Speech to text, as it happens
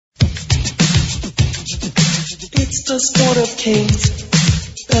the sport of kings,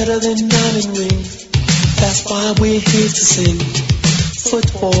 better than diamond rings. That's why we're here to sing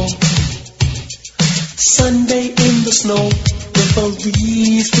football. Sunday in the snow,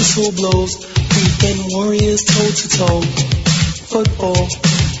 referee's whistle blows. Weekend warriors toe to toe. Football,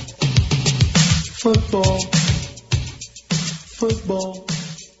 football, football.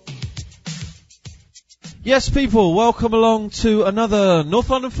 Yes, people, welcome along to another North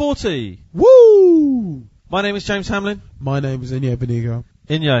London 40. Woo! My name is James Hamlin. My name is Inye Benigo.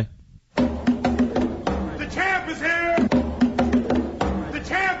 Inye. The champ is here! The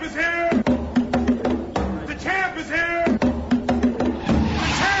champ is here! The champ is here! The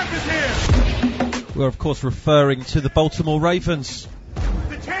champ is here! We're, of course, referring to the Baltimore Ravens.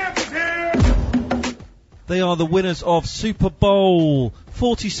 The champ is here! They are the winners of Super Bowl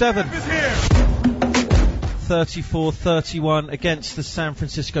 47. The champ is here! 34-31 against the San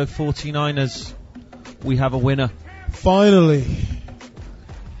Francisco 49ers. We have a winner. Finally.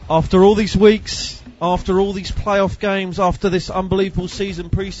 After all these weeks, after all these playoff games, after this unbelievable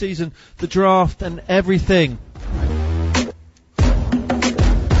season, pre-season, the draft and everything,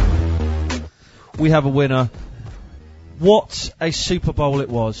 we have a winner. What a Super Bowl it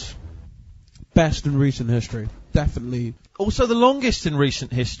was. Best in recent history. Definitely. Also the longest in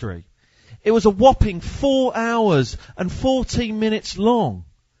recent history. It was a whopping 4 hours and 14 minutes long,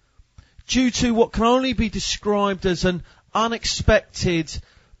 due to what can only be described as an unexpected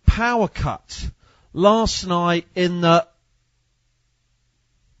power cut last night in the...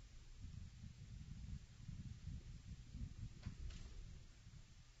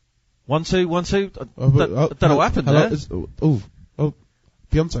 One, two. Don't know what happened there.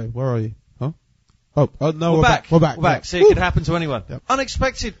 Beyonce, where are you? Huh? No, we're back. We're back. Yeah. See, it could happen to anyone. Yep.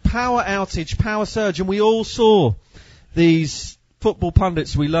 Unexpected power outage, power surge, and we all saw these football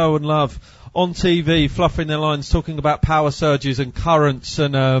pundits we know and love on TV fluffing their lines, talking about power surges and currents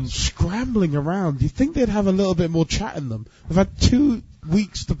and scrambling around. You'd think they'd have a little bit more chat in them. They've had 2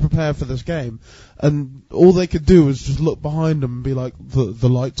 weeks to prepare for this game, and all they could do was just look behind them and be like, the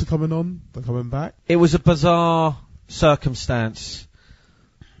lights are coming on, they're coming back. It was a bizarre circumstance.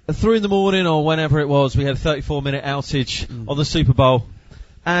 At 3 in the morning or whenever it was, we had a 34-minute outage on the Super Bowl,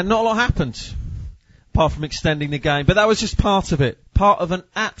 and not a lot happened apart from extending the game. But that was just part of it, part of an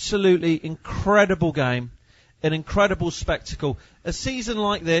absolutely incredible game, an incredible spectacle. A season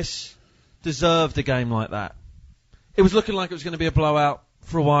like this deserved a game like that. It was looking like it was going to be a blowout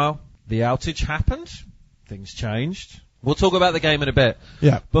for a while. The outage happened. Things changed. We'll talk about the game in a bit.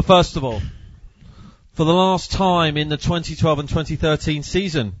 Yeah. But first of all, for the last time in the 2012 and 2013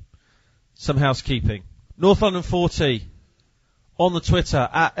 season, some housekeeping. North London 40 on the Twitter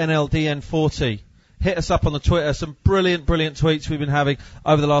at NLDN40. Hit us up on the Twitter. Some brilliant tweets we've been having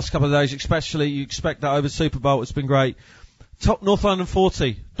over the last couple of days, especially you expect that over Super Bowl. It's been great.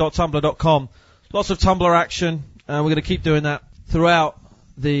 Northlondon40.tumblr.com. Lots of Tumblr action. We're going to keep doing that throughout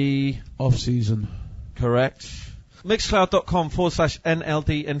the off-season. Correct.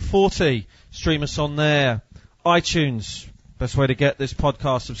 Mixcloud.com/NLDN40. Stream us on there. iTunes, best way to get this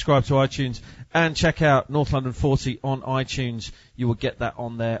podcast. Subscribe to iTunes and check out North London 40 on iTunes. You will get that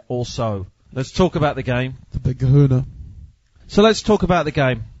on there also. Let's talk about the game. The big kahuna. So let's talk about the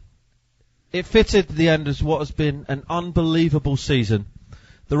game. It fitted the end as what has been an unbelievable season.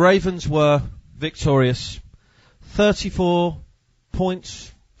 The Ravens were victorious. 34 points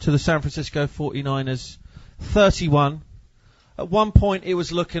to the San Francisco 49ers. 31. At one point, it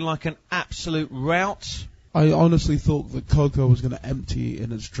was looking like an absolute rout. I honestly thought that Coco was going to empty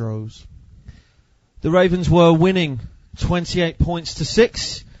in its droves. The Ravens were winning 28 points to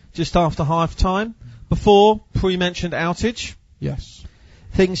 6 just after half-time. Before pre-mentioned outage. Yes.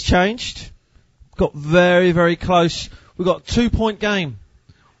 Things changed. Got very, very close. We got a 2-point game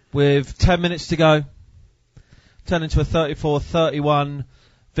with 10 minutes to go. Turned into a 34-31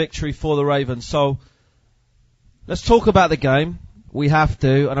 victory for the Ravens. So let's talk about the game. We have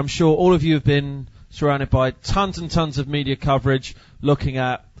to, and I'm sure all of you have been surrounded by tons and tons of media coverage looking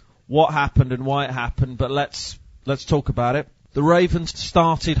at what happened and why it happened, but let's talk about it. The Ravens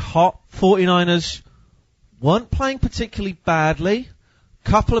started hot. 49ers weren't playing particularly badly.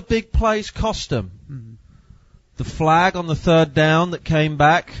 Couple of big plays cost them. Mm-hmm. The flag on the 3rd down that came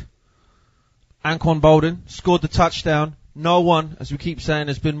back. Anquan Boldin scored the touchdown. No one, as we keep saying,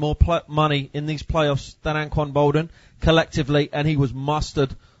 has been more money in these playoffs than Anquan Boldin collectively, and he was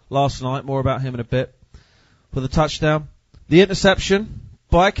mustered last night. More about him in a bit. For the touchdown. The interception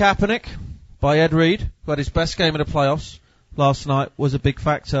by Kaepernick, by Ed Reed, who had his best game in the playoffs last night, was a big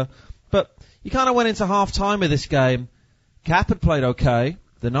factor. But you kind of went into half-time of this game. Cap had played okay.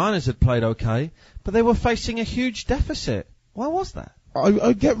 The Niners had played okay, but they were facing a huge deficit. Why was that?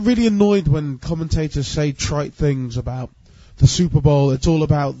 I get really annoyed when commentators say trite things about the Super Bowl. It's all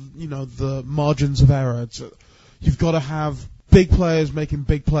about, the margins of error. You've got to have big players making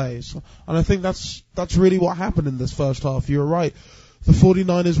big plays. And I think that's really what happened in this first half. You were right. The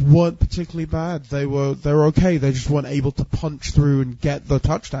 49ers weren't particularly bad. They were okay. They just weren't able to punch through and get the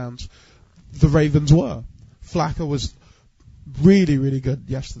touchdowns. The Ravens were. Flacco was really, really good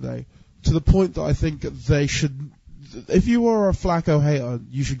yesterday, to the point that I think they should, if you were a Flacco hater,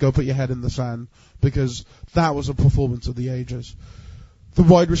 you should go put your head in the sand, because that was a performance of the ages. The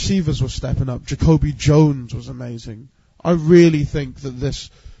wide receivers were stepping up. Jacoby Jones was amazing. I really think that this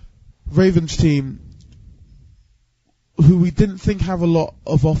Ravens team, who we didn't think have a lot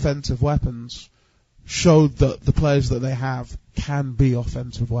of offensive weapons, showed that the players that they have can be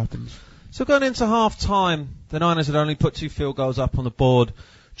offensive weapons. So going into half-time, the Niners had only put 2 field goals up on the board.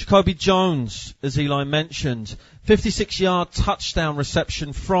 Jacoby Jones, as Eli mentioned, 56-yard touchdown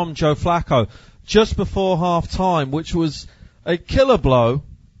reception from Joe Flacco just before half-time, which was a killer blow.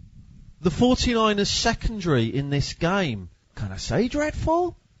 The 49ers secondary in this game, can I say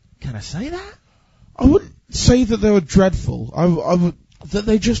dreadful? Can I say that? I wouldn't say that they were dreadful. That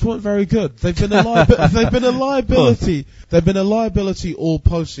they just weren't very good. They've been a liability. They've been a liability all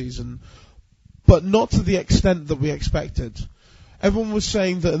postseason, but not to the extent that we expected. Everyone was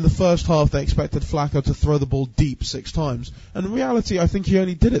saying that in the first half they expected Flacco to throw the ball deep 6 times. And in reality, I think he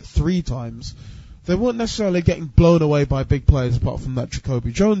only did it 3 times. They weren't necessarily getting blown away by big players apart from that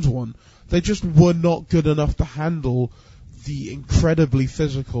Jacoby Jones one. They just were not good enough to handle the incredibly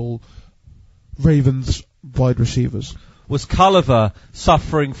physical Ravens wide receivers. Was Culliver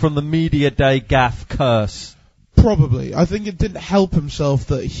suffering from the media day gaffe curse? Probably. I think it didn't help himself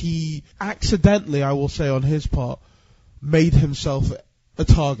that he accidentally, I will say on his part, made himself a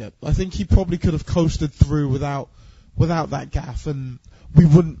target. I think he probably could have coasted through without that gaffe, and we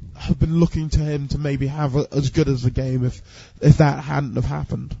wouldn't have been looking to him to maybe have as good as a game if that hadn't have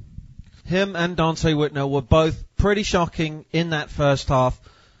happened. Him and Dante Whitner were both pretty shocking in that first half.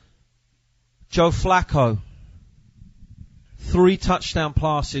 Joe Flacco, 3 touchdown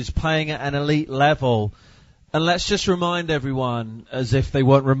passes, playing at an elite level. And let's just remind everyone, as if they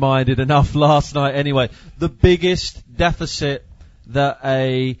weren't reminded enough last night anyway, the biggest deficit that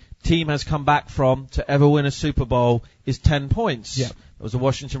a team has come back from to ever win a Super Bowl is 10 points. Yeah. It was the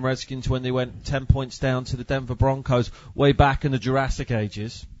Washington Redskins when they went 10 points down to the Denver Broncos way back in the Jurassic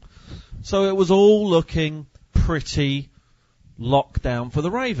ages. So it was all looking pretty locked down for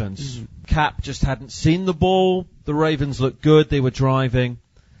the Ravens. Mm-hmm. Cap just hadn't seen the ball. The Ravens looked good. They were driving.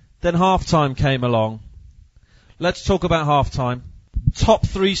 Then halftime came along. Let's talk about halftime. Top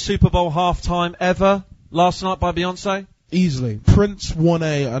 3 Super Bowl halftime ever last night by Beyonce? Easily. Prince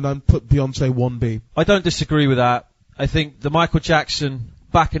 1A and then put Beyonce 1B. I don't disagree with that. I think the Michael Jackson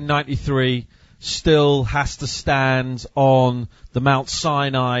back in 93 still has to stand on the Mount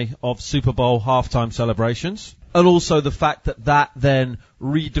Sinai of Super Bowl halftime celebrations. And also the fact that then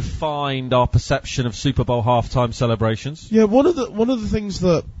redefined our perception of Super Bowl halftime celebrations. Yeah, one of the things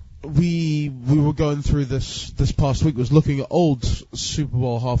that we were going through this past week was looking at old Super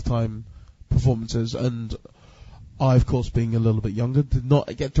Bowl halftime performances, and I, of course, being a little bit younger, did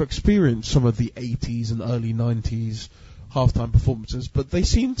not get to experience some of the 80s and early 90s halftime performances, but they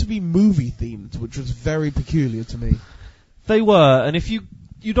seemed to be movie themed, which was very peculiar to me. They were, and if you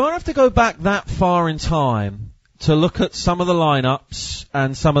don't have to go back that far in time to look at some of the lineups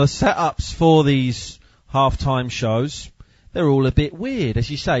and some of the setups for these halftime shows. They're all a bit weird,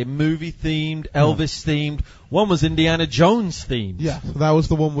 as you say, movie-themed, Elvis-themed. One was Indiana Jones-themed. Yeah, that was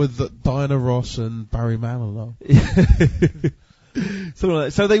the one with Diana Ross and Barry Manilow.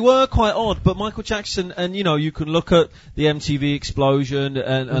 So they were quite odd, but Michael Jackson, and you can look at the MTV explosion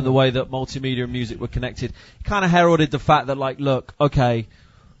and the way that multimedia and music were connected, kind of heralded the fact that, look, okay,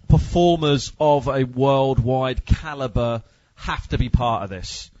 performers of a worldwide caliber have to be part of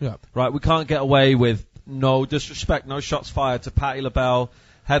this. Yeah. Right, we can't get away with no disrespect, no shots fired to Patti LaBelle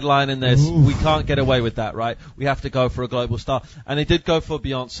headlining this. Oof. We can't get away with that, right? We have to go for a global star. And they did go for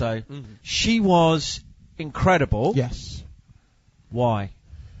Beyonce. Mm-hmm. She was incredible. Yes. Why?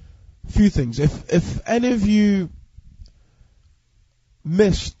 A few things. If any of you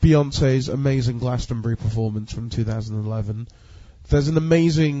missed Beyonce's amazing Glastonbury performance from 2011, there's an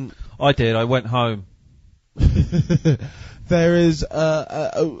amazing... I did. I went home. There is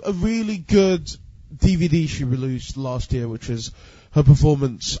a really good DVD she released last year, which is her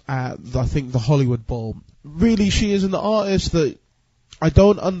performance at, I think, the Hollywood Bowl. Really, she is an artist that I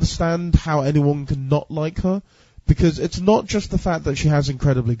don't understand how anyone can not like her, because it's not just the fact that she has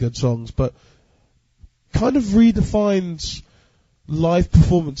incredibly good songs, but kind of redefines live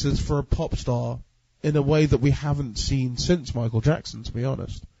performances for a pop star in a way that we haven't seen since Michael Jackson, to be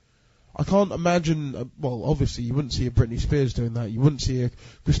honest. I can't imagine, well, obviously you wouldn't see a Britney Spears doing that, you wouldn't see a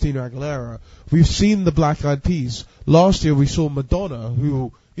Christina Aguilera. We've seen the Black Eyed Peas. Last year we saw Madonna,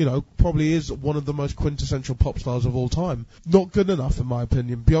 who, you know, probably is one of the most quintessential pop stars of all time. Not good enough, in my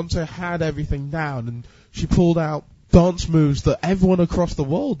opinion. Beyonce had everything down, and she pulled out dance moves that everyone across the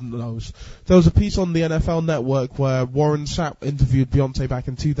world knows. There was a piece on the NFL Network where Warren Sapp interviewed Beyonce back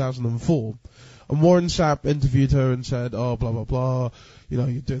in 2004. And Warren Sapp interviewed her and said, oh, blah, blah, blah, you know,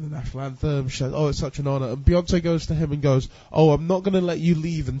 you're doing the national anthem. She said, oh, it's such an honor. And Beyonce goes to him and goes, oh, I'm not going to let you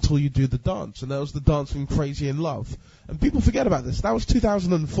leave until you do the dance. And that was the dance from Crazy in Love. And people forget about this. That was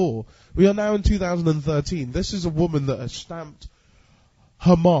 2004. We are now in 2013. This is a woman that has stamped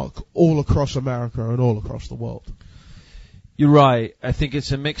her mark all across America and all across the world. You're right. I think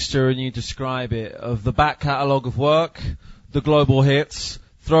it's a mixture, and you describe it, of the back catalogue of work, the global hits,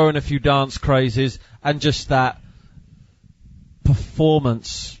 throw in a few dance crazes, and just that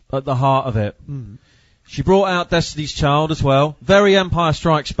performance at the heart of it. Mm. She brought out Destiny's Child as well. Very Empire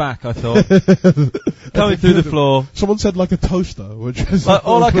Strikes Back, I thought. Coming through the floor. Someone said like a toaster, which is...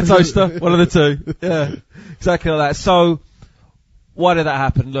 Or like a toaster, one of the two. Yeah, exactly like that. So, why did that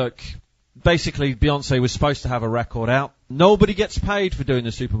happen? Look, basically Beyonce was supposed to have a record out. Nobody gets paid for doing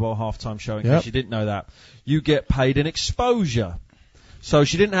the Super Bowl halftime show, in case you didn't know that. You get paid in exposure. So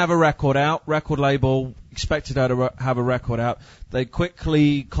she didn't have a record out. Record label expected her to have a record out. They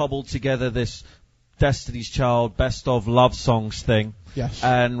quickly cobbled together this Destiny's Child best of love songs thing. Yes.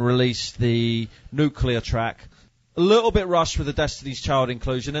 And released the Nuclear track. A little bit rushed with the Destiny's Child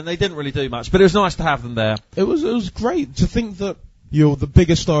inclusion, and they didn't really do much, but it was nice to have them there. It was great to think that you're the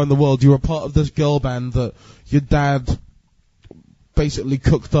biggest star in the world. You're a part of this girl band that your dad basically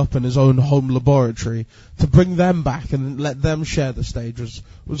cooked up in his own home laboratory. To bring them back and let them share the stage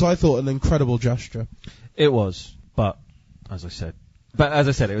was I thought, an incredible gesture. It was, but as I said,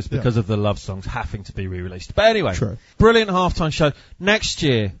 it was because of the love songs having to be re-released. But anyway, True. Brilliant halftime show. Next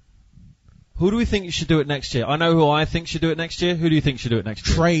year, who do we think should do it next year? I know who I think should do it next year. Who do you think should do it next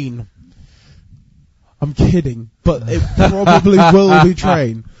year? Train. I'm kidding, but it probably will be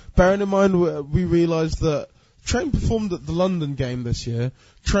Train. Bearing in mind, we realised that Train performed at the London game this year.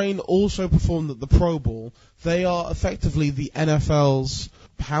 Train also performed at the Pro Bowl. They are effectively the NFL's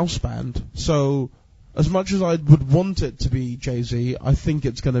house band. So, as much as I would want it to be Jay-Z, I think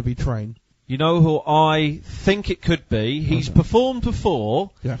it's going to be Train. You know who I think it could be? He's performed before.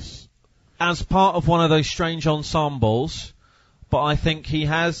 Yes. As part of one of those strange ensembles, but I think he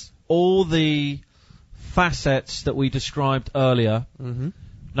has all the facets that we described earlier. Mm-hmm.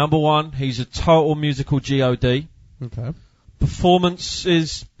 Number one, he's a total musical G.O.D. Okay. Performance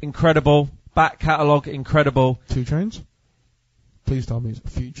is incredible. Back catalogue incredible. 2 Chainz? Please tell me it's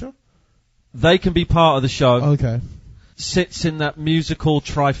Future? They can be part of the show. Okay. Sits in that musical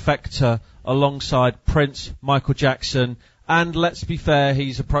trifecta alongside Prince, Michael Jackson, and let's be fair,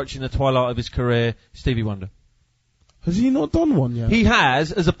 he's approaching the twilight of his career, Stevie Wonder. Has he not done one yet? He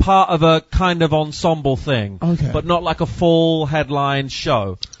has, as a part of a kind of ensemble thing. Okay. But not like a full headline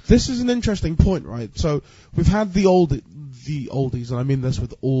show. This is an interesting point, right? So, we've had the oldies, and I mean this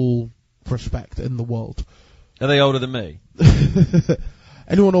with all respect in the world. Are they older than me?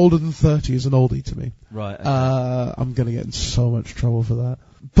 Anyone older than 30 is an oldie to me. Right. Okay. I'm going to get in so much trouble for that.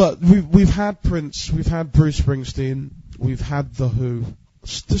 But we've had Prince, we've had Bruce Springsteen, we've had The Who.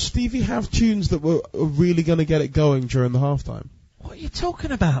 Does Stevie have tunes that were really going to get it going during the halftime? What are you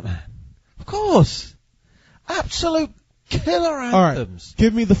talking about, man? Of course. Absolute killer anthems. All right,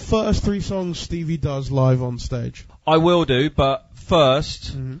 give me the first 3 songs Stevie does live on stage. I will do, but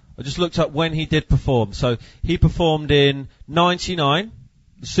first, I just looked up when he did perform. So he performed in 99,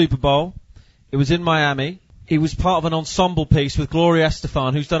 the Super Bowl. It was in Miami. He was part of an ensemble piece with Gloria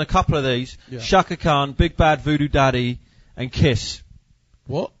Estefan, who's done a couple of these. Yeah. Shaka Khan, Big Bad Voodoo Daddy, and Kiss.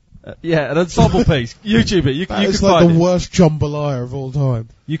 What? Yeah, an ensemble piece. YouTube it. You can find it. It's like the worst jambalaya of all time.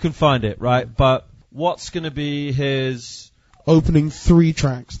 You can find it, right? But what's going to be his opening 3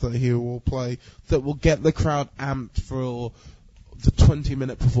 tracks that he will play that will get the crowd amped for the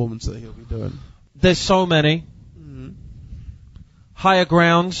 20-minute performance that he'll be doing? There's so many. Higher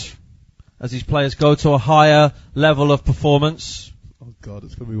ground, as these players go to a higher level of performance. Oh God,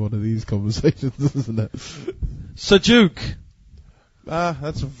 it's going to be one of these conversations, isn't it? Sir Duke.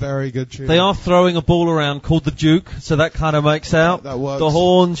 That's a very good tune. They are throwing a ball around called the Duke, so that kind of makes out. That works. The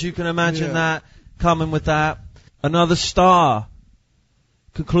horns, you can imagine that coming with that. Another star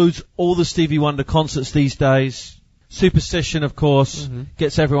concludes all the Stevie Wonder concerts these days. Superstition, of course,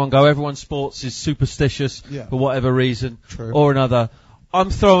 gets everyone go. Everyone sports is superstitious for whatever reason or another. I'm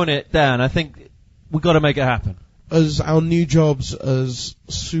throwing it down. I think we've got to make it happen. As our new jobs as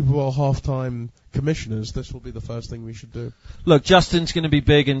Super Bowl halftime commissioners, this will be the first thing we should do. Look, Justin's going to be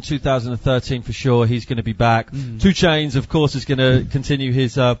big in 2013 for sure. He's going to be back. 2 Chainz, of course, is going to continue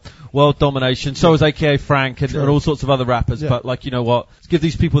his world domination. So is AKA Frank and all sorts of other rappers. But, like, you know what? Let's give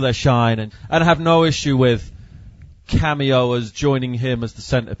these people their shine and have no issue with Cameo as joining him as the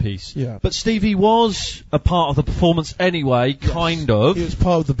centerpiece. Yeah. But Stevie was a part of the performance anyway, kind of. He was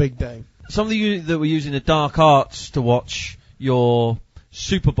part of the big day. Some of you that were using the dark arts to watch your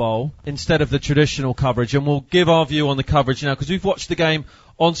Super Bowl instead of the traditional coverage, and we'll give our view on the coverage now because we've watched the game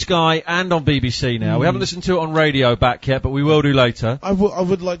on Sky and on BBC now. We haven't listened to it on radio back yet, but we will do later. I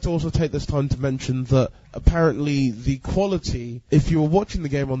would like to also take this time to mention that apparently the quality, if you were watching the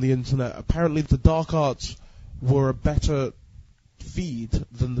game on the internet, apparently the dark arts were a better feed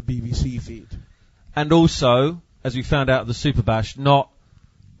than the BBC feed. And also, as we found out at the Super Bash, not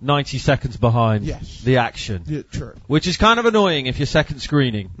 90 seconds behind the action. Yeah, true. Which is kind of annoying if you're second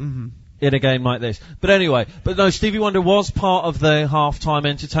screening in a game like this. But anyway, no, Stevie Wonder was part of the halftime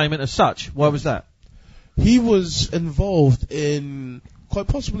entertainment as such. Why was that? He was involved in quite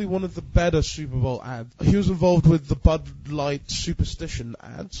possibly one of the better Super Bowl ads. He was involved with the Bud Light Superstition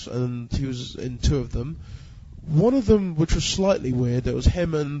ads, and he was in 2 of them. One of them, which was slightly weird, it was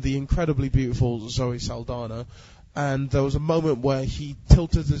him and the incredibly beautiful Zoe Saldana, and there was a moment where he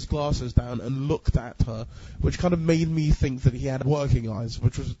tilted his glasses down and looked at her, which kind of made me think that he had working eyes,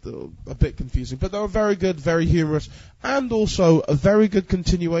 which was a bit confusing. But they were very good, very humorous, and also a very good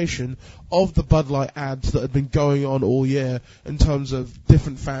continuation of the Bud Light ads that had been going on all year in terms of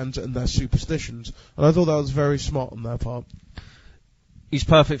different fans and their superstitions. And I thought that was very smart on their part. He's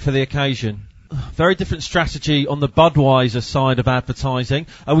perfect for the occasion. Very different strategy on the Budweiser side of advertising.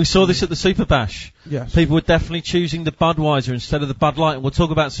 And we saw this at the Super Bash. Yes. People were definitely choosing the Budweiser instead of the Bud Light. And we'll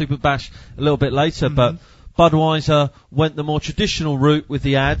talk about Super Bash a little bit later. But Budweiser went the more traditional route with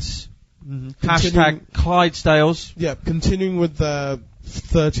the ads. Hashtag Clydesdales. Yeah, continuing with the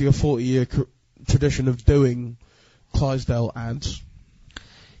 30 or 40 year tradition of doing Clydesdale ads.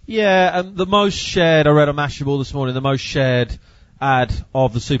 Yeah, and the most shared, I read on Mashable this morning, the most shared ad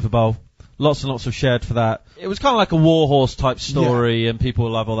of the Super Bowl. Lots and lots of shared for that. It was kind of like a Warhorse type story, and people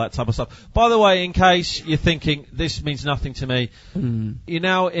love all that type of stuff. By the way, in case you're thinking, this means nothing to me, you're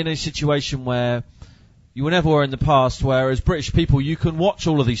now in a situation where you never were in the past, where as British people, you can watch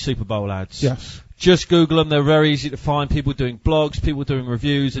all of these Super Bowl ads. Yes. Just Google them. They're very easy to find. People doing blogs, people doing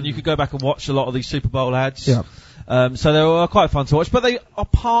reviews, and you can go back and watch a lot of these Super Bowl ads. Yeah. So they were quite fun to watch, but they are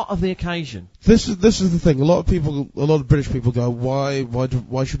part of the occasion. This is the thing. A lot of British people go, why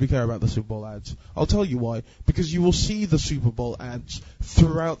should we care about the Super Bowl ads? I'll tell you why. Because you will see the Super Bowl ads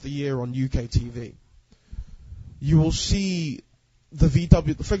throughout the year on UK TV. You will see the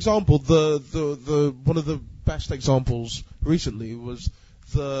VW. For example, the one of the best examples recently was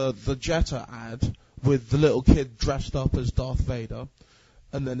the Jetta ad with the little kid dressed up as Darth Vader,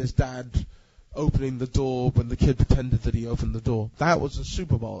 and then his dad opening the door when the kid pretended that he opened the door. That was a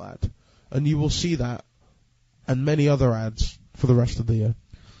Super Bowl ad. And you will see that and many other ads for the rest of the year.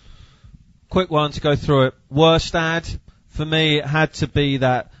 Quick one to go through it. Worst ad, for me, it had to be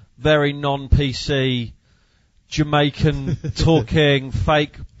that very non-PC Jamaican talking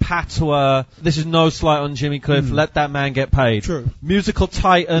fake patois. This is no slight on Jimmy Cliff. Let that man get paid. True. Musical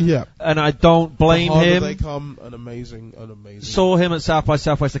titan. Yeah. And I don't blame The harder him. they come, an amazing. Saw him at South by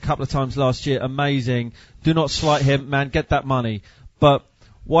Southwest a couple of times last year. Amazing. Do not slight him, man. Get that money. But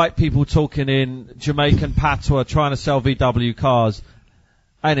white people talking in Jamaican patois, trying to sell VW cars,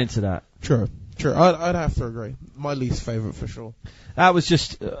 ain't into that. True. I'd have to agree. My least favourite for sure. That was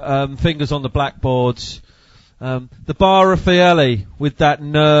just fingers on the blackboards. The Bar Raffaele with that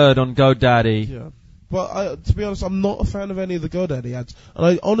nerd on GoDaddy. Yeah. Well, to be honest, I'm not a fan of any of the GoDaddy ads. And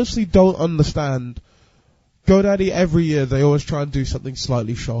I honestly don't understand. GoDaddy, every year, they always try and do something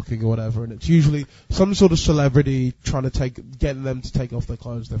slightly shocking or whatever. And it's usually some sort of celebrity getting them to take off their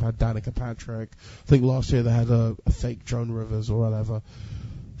clothes. They've had Danica Patrick. I think last year they had a fake Joan Rivers or whatever.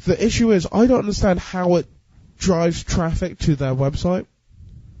 The issue is, I don't understand how it drives traffic to their website.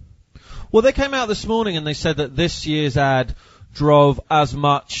 Well, they came out this morning and they said that this year's ad drove as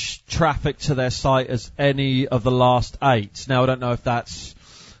much traffic to their site as any of the last 8. Now, I don't know if that's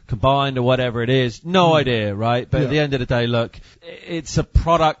combined or whatever it is. No idea, right? But at the end of the day, look, it's a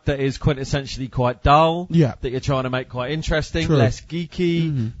product that is quintessentially quite dull, that you're trying to make quite interesting, less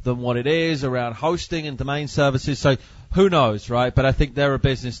geeky than what it is around hosting and domain services. So who knows, right? But I think they're a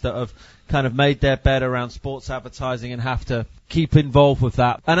business that have kind of made their bed around sports advertising and have to keep involved with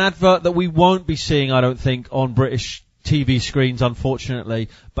that. An advert that we won't be seeing, I don't think, on British TV screens, unfortunately.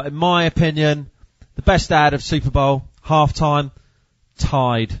 But in my opinion, the best ad of Super Bowl, halftime,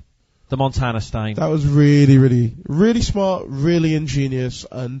 Tide, the Montana stain. That was really, really, really smart, really ingenious,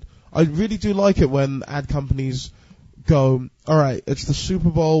 and I really do like it when ad companies go, alright, it's the Super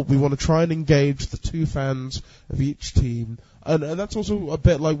Bowl, we want to try and engage the two fans of each team. And that's also a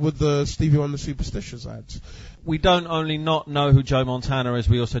bit like with the Stevie Wonder Superstitious ads. We don't only not know who Joe Montana is,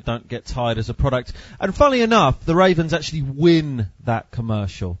 we also don't get Tide as a product. And funnily enough, the Ravens actually win that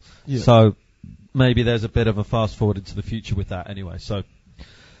commercial. So maybe there's a bit of a fast forward into the future with that anyway. So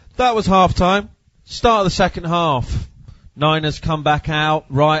that was halftime. Start of the second half. Niners come back out.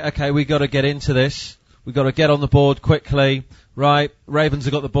 Right, okay, we got to get into this. We got to get on the board quickly. Right, Ravens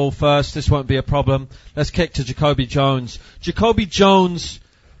have got the ball first. This won't be a problem. Let's kick to Jacoby Jones. Jacoby Jones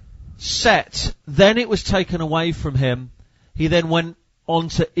set. Then it was taken away from him. He then went on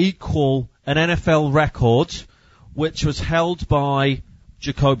to equal an NFL record, which was held by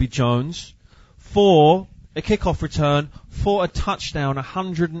Jacoby Jones, for a kickoff return for a touchdown,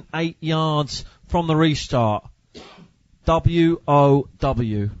 108 yards from the restart.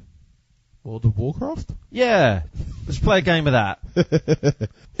 WOW. World of Warcraft? Yeah. Let's play a game of that.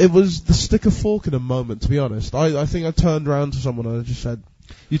 It was the stick a fork in a moment, to be honest. I think I turned around to someone and I just said...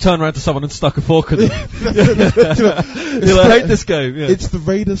 You turned around to someone and stuck a fork in them. You're like, I hate this game. Yeah. It's the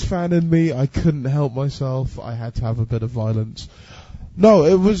Raiders fan in me. I couldn't help myself. I had to have a bit of violence. No,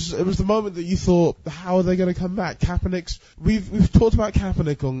 it was the moment that you thought, how are they going to come back? Kaepernick's, we've talked about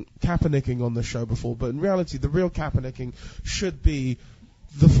Kaepernicking on the show before, but in reality, the real Kaepernicking should be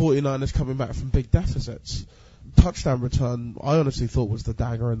the 49ers coming back from big deficits. Touchdown return, I honestly thought was the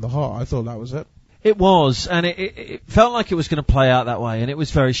dagger in the heart. I thought that was it. It was, and it felt like it was going to play out that way, and it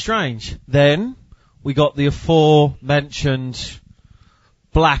was very strange. Then we got the aforementioned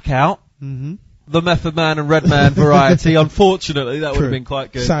blackout. Mm-hmm. The Method Man and Redman variety. Unfortunately, that would have been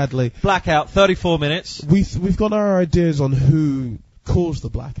quite good. Sadly. Blackout, 34 minutes. We've got our ideas on who caused the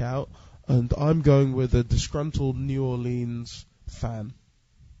blackout, and I'm going with a disgruntled New Orleans fan.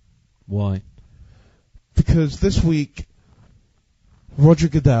 Why? Because this week, Roger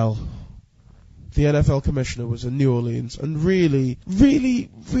Goodell, the NFL commissioner, was in New Orleans, and really, really,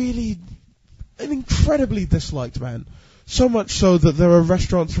 really an incredibly disliked man. So much so that there are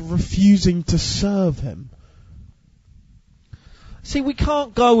restaurants refusing to serve him. See, we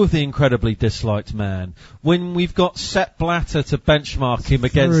can't go with the incredibly disliked man when we've got Sepp Blatter to benchmark him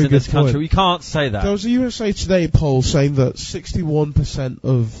against in this country. We can't say that. There was a USA Today poll saying that 61%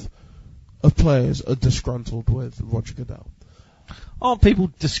 of players are disgruntled with Roger Goodell. Aren't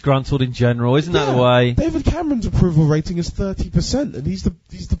people disgruntled in general? Isn't that the way? David Cameron's approval rating is 30%, and he's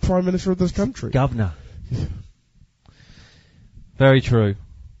the Prime Minister of this country. Governor. Very true.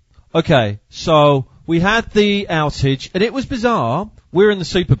 Okay, so we had the outage, and it was bizarre. We're in the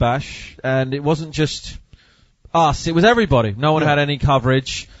Super Bash, and it wasn't just us, it was everybody. No one had any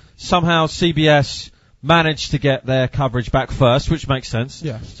coverage. Somehow CBS managed to get their coverage back first, which makes sense.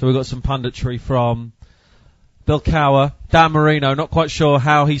 Yes. So we got some punditry from Bill Cowher, Dan Marino, not quite sure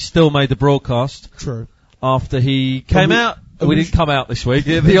how he still made the broadcast. True. After he came out. We didn't come out this week,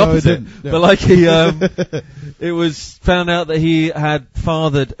 the No, opposite. yeah. But like it was found out that he had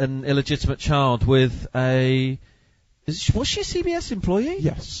fathered an illegitimate child with was she a CBS employee?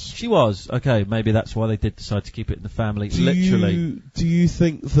 Yes. She was. Okay, maybe that's why they did decide to keep it in the family, literally. Do you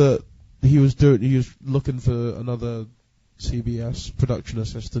think that he was looking for another CBS production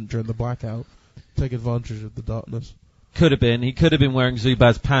assistant during the blackout, take advantage of the darkness? Could have been. He could have been wearing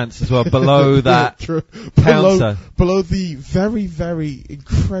Zubaz pants as well, below that counter. Below the very, very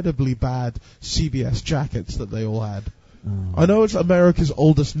incredibly bad CBS jackets that they all had. Oh. I know it's America's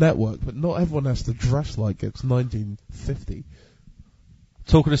oldest network, but not everyone has to dress like it's 1950.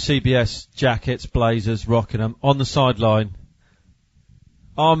 Talking of CBS jackets, blazers, rocking them, on the sideline,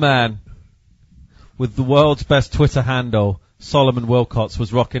 our man, with the world's best Twitter handle, Solomon Wilcots,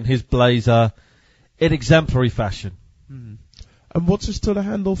 was rocking his blazer in exemplary fashion. And what's his Twitter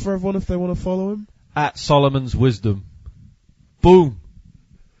handle for everyone if they want to follow him? At Solomon's Wisdom. Boom.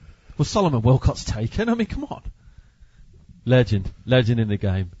 Was Solomon Wilcots taken? I mean, come on. Legend in the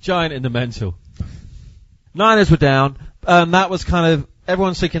game. Giant in the mental. Niners were down. That was kind of,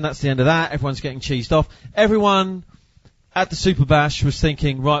 everyone's thinking that's the end of that. Everyone's getting cheesed off. Everyone at the Super Bash was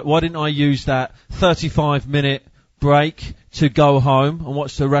thinking, right, why didn't I use that 35-minute break to go home and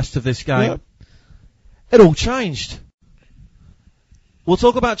watch the rest of this game? Yep. It all changed. We'll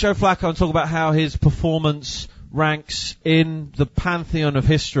talk about Joe Flacco and talk about how his performance ranks in the pantheon of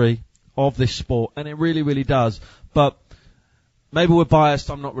history of this sport, and it really, really does. But maybe we're biased,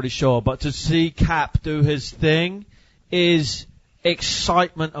 I'm not really sure, but to see Cap do his thing is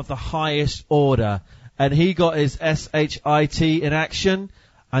excitement of the highest order. And he got his SHIT in action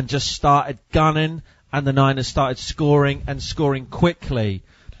and just started gunning, and the Niners started scoring and scoring quickly.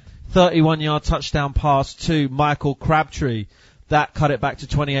 31-yard touchdown pass to Michael Crabtree. That cut it back to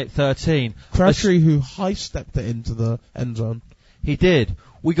 28-13. Crabtree, who high-stepped it into the end zone. He did.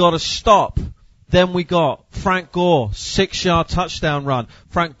 We got a stop. Then we got Frank Gore, 6-yard touchdown run.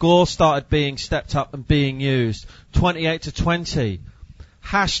 Frank Gore started being stepped up and being used. 28-20.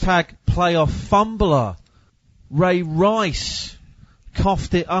 Hashtag playoff fumbler. Ray Rice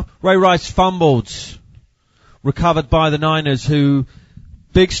coughed it up. Ray Rice fumbled. Recovered by the Niners, who,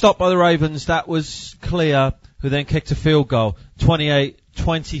 big stop by the Ravens, that was clear, who then kicked a field goal.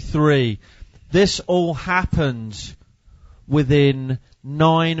 28-23. This all happened within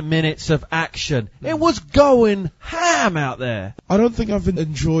 9 minutes of action. It was going ham out there. I don't think I've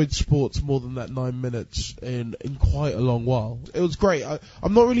enjoyed sports more than that 9 minutes in quite a long while. It was great.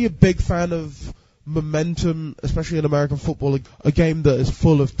 I'm not really a big fan of momentum, especially in American football, a game that is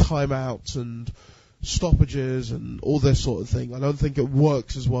full of timeouts and stoppages and all this sort of thing. I don't think it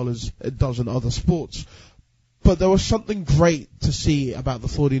works as well as it does in other sports. But there was something great to see about the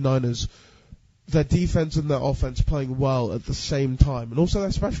 49ers. Their defense and their offense playing well at the same time. And also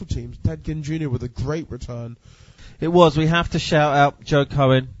their special teams. Ted Ginn Jr. with a great return. It was. We have to shout out Joe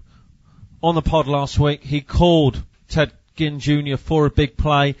Cohen. On the pod last week, he called Ted Ginn Jr. for a big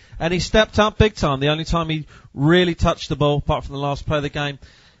play, and he stepped up big time. The only time he really touched the ball, apart from the last play of the game.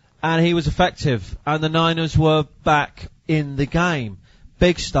 And he was effective. And the Niners were back in the game.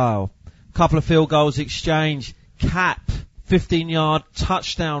 Big style. Couple of field goals exchanged. Cap, 15-yard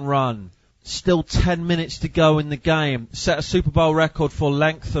touchdown run. Still 10 minutes to go in the game. Set a Super Bowl record for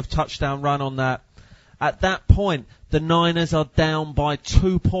length of touchdown run on that. At that point, the Niners are down by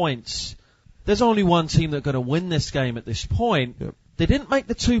 2 points. There's only one team that's going to win this game at this point. Yep. They didn't make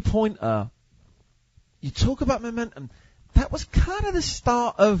the 2-pointer. You talk about momentum. That was kind of the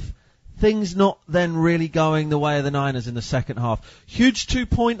start of things not then really going the way of the Niners in the second half. Huge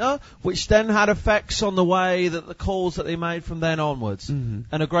 2-pointer, which then had effects on the way that the calls that they made from then onwards. Mm-hmm.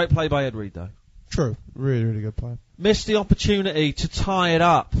 And a great play by Ed Reed, though. True. Really, really good play. Missed the opportunity to tie it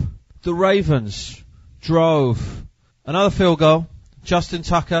up. The Ravens drove. Another field goal. Justin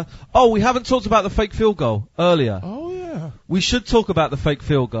Tucker. Oh, we haven't talked about the fake field goal earlier. Oh, yeah. We should talk about the fake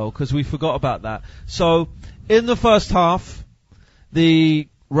field goal because we forgot about that. So, in the first half, the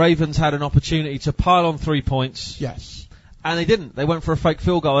Ravens had an opportunity to pile on 3 points. Yes. And they didn't. They went for a fake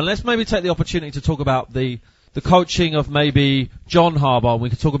field goal. And let's maybe take the opportunity to talk about the coaching of maybe John Harbaugh. We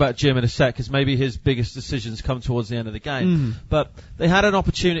could talk about Jim in a sec because maybe his biggest decisions come towards the end of the game. But they had an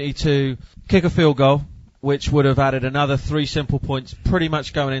opportunity to kick a field goal, which would have added another 3 simple points pretty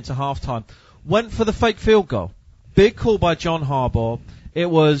much going into halftime. Went for the fake field goal. Big call by John Harbaugh. It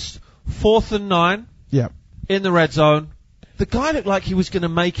was 4th and 9 in the red zone. The guy looked like he was going to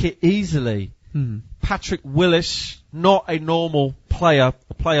make it easily. Patrick Willis, not a normal player,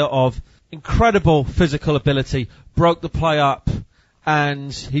 a player of incredible physical ability, broke the play up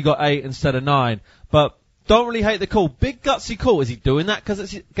and he got 8 instead of 9. But don't really hate the call. Big gutsy call. Is he doing that because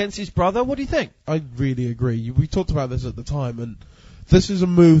it's against his brother? What do you think? I really agree. We talked about this at the time, and this is a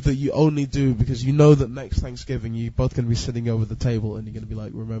move that you only do because you know that next Thanksgiving you're both going to be sitting over the table and you're going to be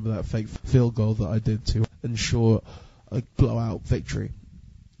like, remember that fake field goal that I did to ensure a blowout victory.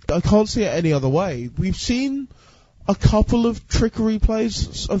 I can't see it any other way. We've seen a couple of trickery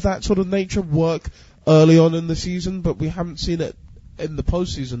plays of that sort of nature work early on in the season, but we haven't seen it in the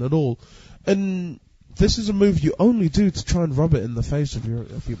postseason at all. And this is a move you only do to try and rub it in the face of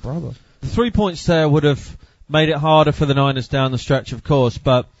your brother. The 3 points there would have made it harder for the Niners down the stretch, of course,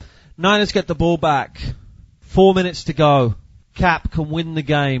 but Niners get the ball back. 4 minutes to go. Cap can win the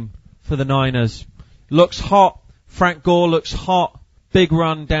game for the Niners. Looks hot. Frank Gore looks hot. Big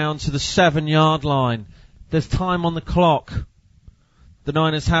run down to the 7-yard line. There's time on the clock. The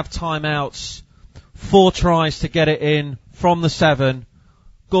Niners have timeouts. 4 tries to get it in from the 7.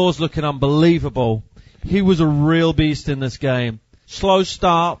 Gore's looking unbelievable. He was a real beast in this game. Slow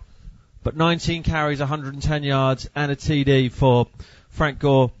start, but 19 carries, 110 yards, and a TD for Frank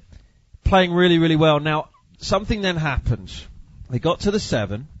Gore. Playing really, really well. Now, something then happened. They got to the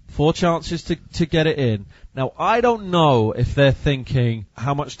 7. 4 chances to get it in. Now, I don't know if they're thinking,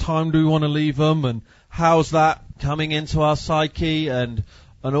 how much time do we want to leave them, and how's that coming into our psyche, and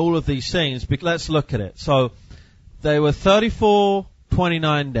all of these things. But let's look at it. So, they were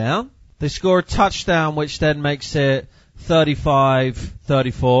 34-29 down. They score a touchdown, which then makes it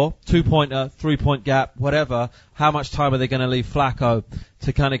 35-34, 2-pointer, 3-point gap, whatever. How much time are they going to leave Flacco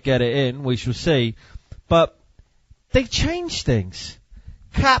to kind of get it in? We shall see. But they changed things.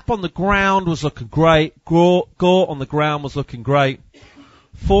 Cap on the ground was looking great. Gore on the ground was looking great.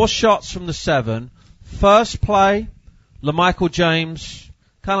 4 shots from the 7. First play, LaMichael James,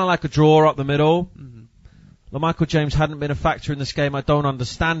 kind of like a draw up the middle. Mm-hmm. LaMichael James hadn't been a factor in this game. I don't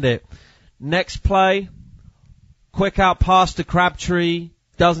understand it. Next play, quick out pass to Crabtree,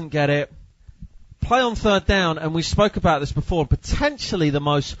 doesn't get it. Play on 3rd down, and we spoke about this before, potentially the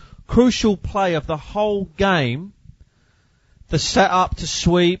most crucial play of the whole game. The set up to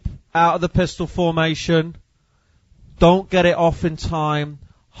sweep out of the pistol formation. Don't get it off in time.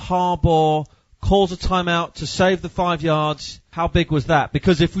 Harbaugh calls a timeout to save the 5 yards. How big was that?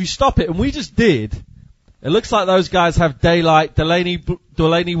 Because if we stop it, and we just did, it looks like those guys have daylight.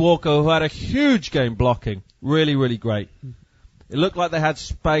 Delaney Walker, who had a huge game blocking. Really, really great. It looked like they had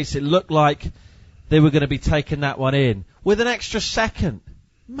space. It looked like they were going to be taking that one in. With an extra second.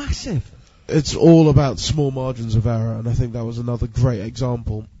 Massive. It's all about small margins of error, and I think that was another great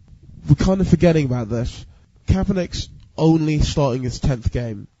example. We're kind of forgetting about this. Kaepernick's only starting his 10th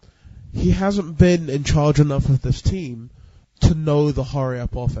game. He hasn't been in charge enough of this team to know the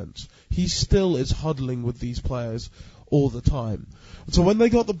hurry-up offense. He still is huddling with these players all the time. So when they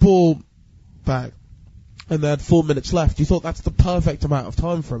got the ball back and they had 4 minutes left, you thought that's the perfect amount of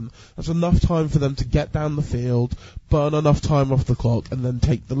time for them. That's enough time for them to get down the field, burn enough time off the clock, and then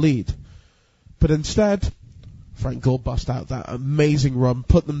take the lead. But instead, Frank Gore bust out that amazing run,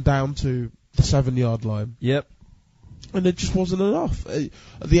 put them down to the 7-yard line. Yep. And it just wasn't enough. At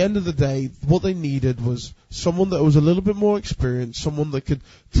the end of the day, what they needed was someone that was a little bit more experienced, someone that could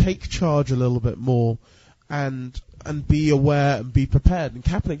take charge a little bit more and be aware and be prepared. And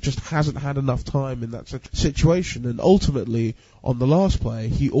Kaepernick just hasn't had enough time in that situation. And ultimately, on the last play,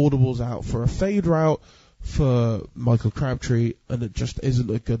 he audibles out for a fade route for Michael Crabtree, and it just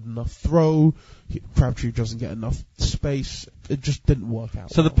isn't a good enough throw. Crabtree doesn't get enough space. It just didn't work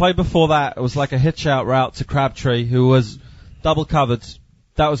out. So the play before that, it was like a hitch-out route to Crabtree, who was double covered.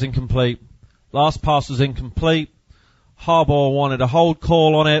 That was incomplete. Last pass was incomplete. Harbaugh wanted a hold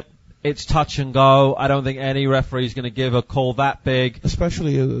call on it. It's touch and go. I don't think any referee is going to give a call that big.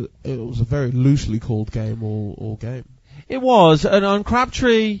 Especially, it was a very loosely called game all game. It was, and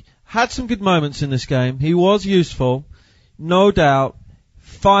Crabtree had some good moments in this game. He was useful, no doubt.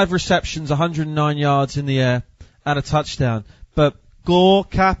 5 receptions, 109 yards in the air, and a touchdown. But Gore,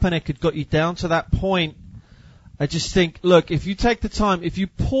 Kaepernick had got you down to that point. I just think, look, if you take the time, if you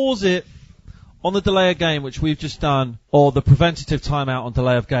pause it on the delay of game, which we've just done, or the preventative timeout on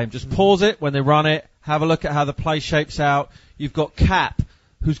delay of game, just pause it when they run it, have a look at how the play shapes out. You've got Cap,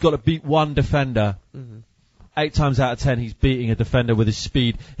 who's got to beat one defender. Mm-hmm. 8 times out of 10, he's beating a defender with his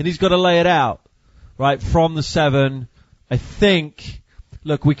speed, and he's got to lay it out, right, from the 7. I think,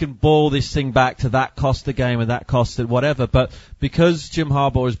 look, we can ball this thing back to that cost the game and that costed whatever, but because Jim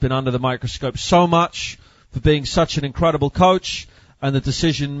Harbaugh has been under the microscope so much for being such an incredible coach, and the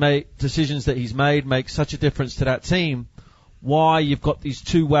decisions that he's made make such a difference to that team, why you've got these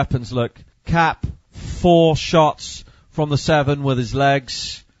 2 weapons. Look, Cap, 4 shots from the 7 with his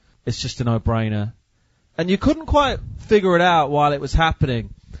legs. It's just a no-brainer. And you couldn't quite figure it out while it was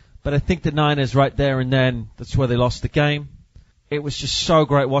happening. But I think the Niners right there and then, that's where they lost the game. It was just so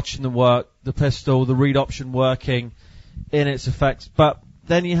great watching them work, the pistol, the read option working in its effects. But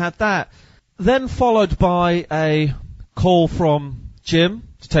then you had that. Then followed by a call from Jim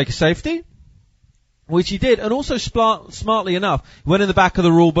to take a safety, which he did. And also smartly enough, he went in the back of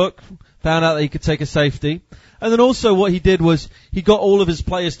the rule book, found out that he could take a safety. And then also what he did was he got all of his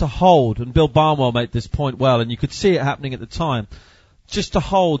players to hold, and Bill Barnwell made this point well, and you could see it happening at the time, just to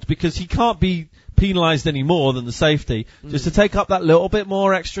hold, because he can't be penalised any more than the safety, just to take up that little bit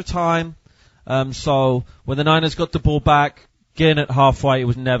more extra time. So when the Niners got the ball back, Ginn at halfway, it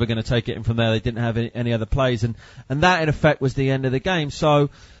was never going to take it in from there. They didn't have any other plays, and that in effect was the end of the game.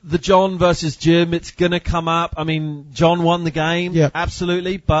 So the John versus Jim, it's going to come up. I mean, John won the game, yep,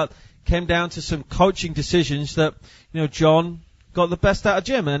 absolutely, but came down to some coaching decisions that, John got the best out of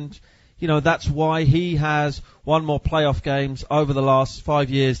Jim, and, that's why he has won more playoff games over the last 5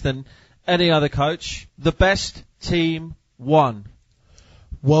 years than any other coach. The best team won.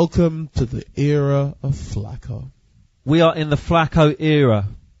 Welcome to the era of Flacco. We are in the Flacco era.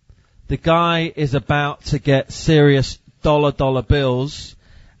 The guy is about to get serious dollar bills,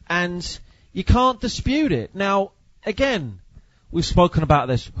 and you can't dispute it. Now, again, we've spoken about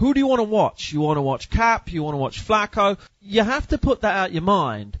this. Who do you want to watch? You want to watch Cap? You want to watch Flacco? You have to put that out your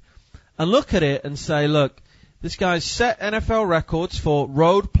mind and look at it and say, look, this guy's set NFL records for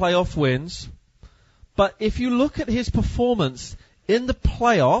road playoff wins, but if you look at his performance in the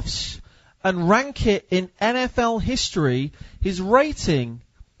playoffs and rank it in NFL history, his rating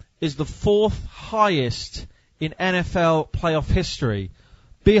is the 4th highest in NFL playoff history,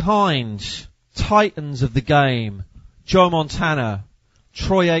 behind titans of the game, Joe Montana,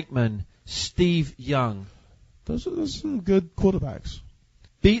 Troy Aikman, Steve Young. Those are some good quarterbacks.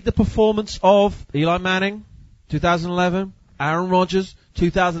 Beat the performance of Eli Manning, 2011, Aaron Rodgers,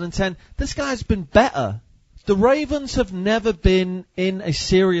 2010. This guy's been better. The Ravens have never been in a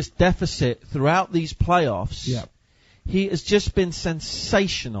serious deficit throughout these playoffs. Yeah. He has just been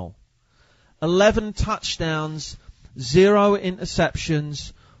sensational. 11 touchdowns, 0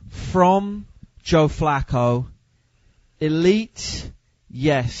 interceptions from Joe Flacco. Elite,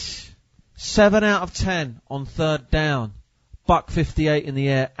 yes. 7 out of 10 on 3rd down. $158 in the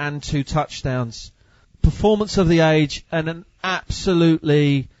air and 2 touchdowns. Performance of the age and an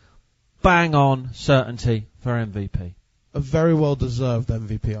absolutely bang-on certainty for MVP. A very well-deserved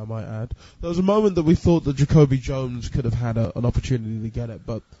MVP, I might add. There was a moment that we thought that Jacoby Jones could have had an opportunity to get it,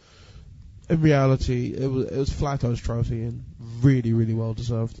 but in reality, it was Flacco's trophy and really, really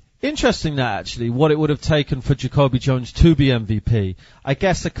well-deserved. Interesting that, actually, what it would have taken for Jacoby Jones to be MVP. I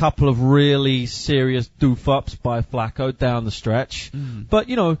guess a couple of really serious doof-ups by Flacco down the stretch. But,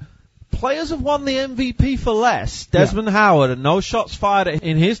 you know, players have won the MVP for less. Desmond Howard, and no shots fired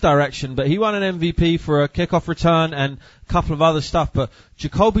in his direction, but he won an MVP for a kickoff return and a couple of other stuff. But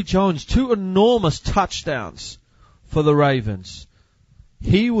Jacoby Jones, 2 enormous touchdowns for the Ravens.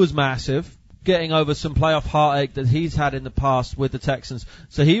 He was massive, getting over some playoff heartache that he's had in the past with the Texans.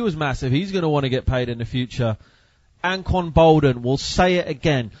 So he was massive. He's going to want to get paid in the future. Anquan Boldin, we'll say it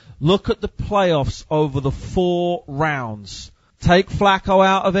again. Look at the playoffs over the 4 rounds. Take Flacco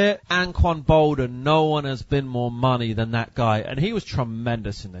out of it, Anquan Boldin, no one has been more money than that guy. And he was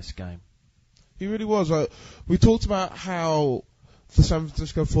tremendous in this game. He really was. We talked about how the San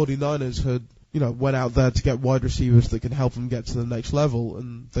Francisco 49ers had, went out there to get wide receivers that could help them get to the next level,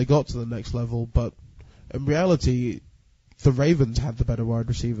 and they got to the next level, but in reality, the Ravens had the better wide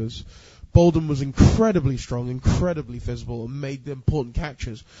receivers. Bolden was incredibly strong, incredibly visible, and made the important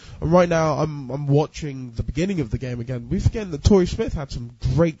catches. And right now, I'm watching the beginning of the game again. We forget that Torrey Smith had some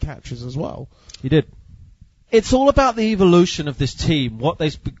great catches as well. He did. It's all about the evolution of this team, what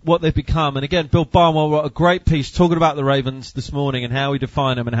they've become. And again, Bill Barnwell wrote a great piece talking about the Ravens this morning and how we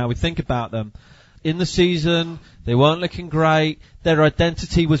define them and how we think about them. In the season, they weren't looking great. Their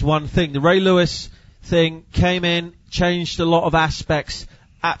identity was one thing. The Ray Lewis thing came in, changed a lot of aspects.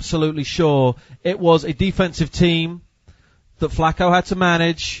 Absolutely sure. It was a defensive team that Flacco had to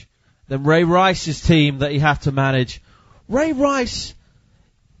manage. Then Ray Rice's team that he had to manage. Ray Rice,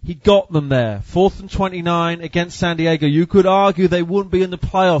 he got them there. 4th and 29 against San Diego. You could argue they wouldn't be in the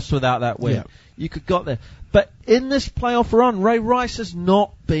playoffs without that win. Yeah. You could got there. But in this playoff run, Ray Rice has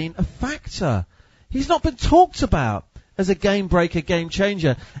not been a factor. He's not been talked about as a game breaker, game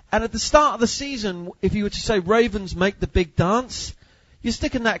changer. And at the start of the season, if you were to say Ravens make the big dance, you're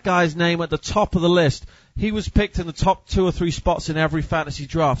sticking that guy's name at the top of the list. He was picked in the top 2 or 3 spots in every fantasy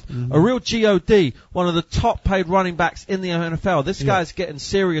draft. A real G.O.D., one of the top paid running backs in the NFL. This guy's getting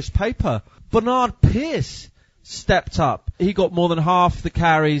serious paper. Bernard Pierce stepped up. He got more than half the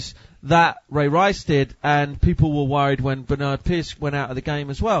carries that Ray Rice did, and people were worried when Bernard Pierce went out of the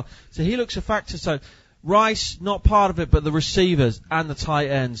game as well. So he looks a factor. So Rice, not part of it, but the receivers and the tight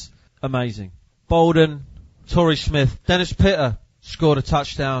ends, amazing. Bolden, Torrey Smith, Dennis Pitta scored a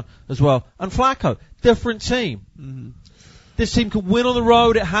touchdown as well. And Flacco, different team. This team can win on the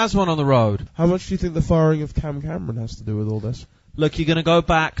road. It has won on the road. How much do you think the firing of Cam Cameron has to do with all this? Look, you're going to go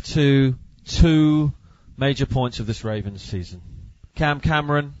back to 2 major points of this Ravens season. Cam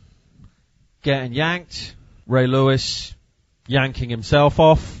Cameron getting yanked. Ray Lewis yanking himself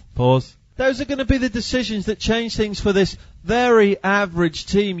off. Pause. Those are going to be the decisions that change things for this very average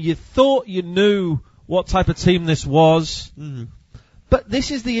team. You thought you knew what type of team this was. But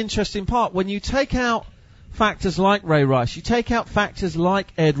this is the interesting part. When you take out factors like Ray Rice, you take out factors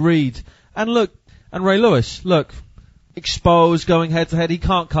like Ed Reed, and Ray Lewis, exposed, going head-to-head. He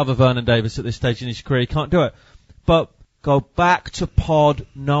can't cover Vernon Davis at this stage in his career. He can't do it. But go back to pod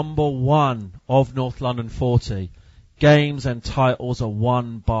number 1 of North London 40. Games and titles are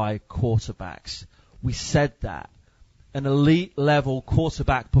won by quarterbacks. We said that. an elite level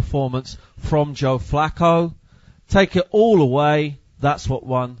quarterback performance from Joe Flacco. Take it all away. That's what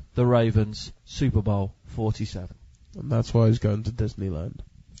won the Ravens Super Bowl 47. And that's why he's going to Disneyland.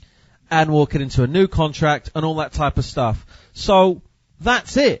 And walking into a new contract and all that type of stuff. So,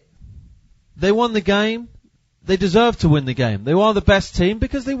 that's it. They won the game. They deserve to win the game. They are the best team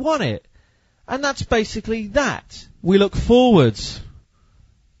because they won it. And that's basically that. We look forwards.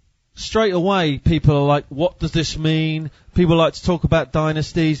 Straight away, people are like, what does this mean? People like to talk about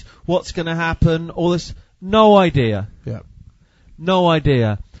dynasties. What's going to happen? All this. No idea. Yeah. No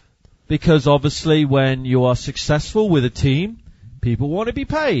idea. Because obviously when you are successful with a team, people want to be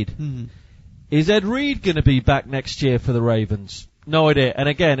paid. Mm-hmm. Is Ed Reed going to be back next year for the Ravens? No idea. And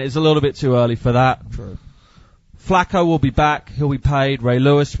again, it's a little bit too early for that. True. Flacco will be back. He'll be paid. Ray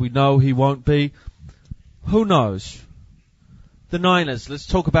Lewis, we know he won't be. Who knows? The Niners, let's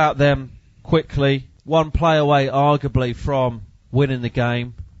talk about them quickly. One play away, arguably, from winning the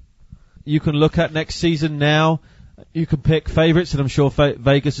game. You can look at next season now. You can pick favourites, and I'm sure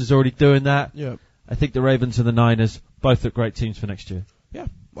Vegas is already doing that. Yeah. I think the Ravens and the Niners both look great teams for next year. Yeah.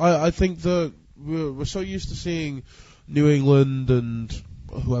 I think that we're so used to seeing New England and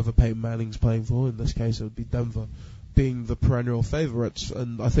whoever Peyton Manning's playing for, in this case it would be Denver, being the perennial favourites.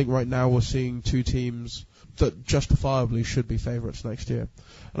 And I think right now we're seeing two teams that justifiably should be favourites next year.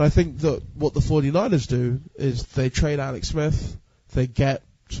 And I think that what the 49ers do is they trade Alex Smith, they get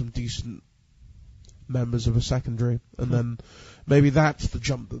some decent members of a secondary, and then maybe that's the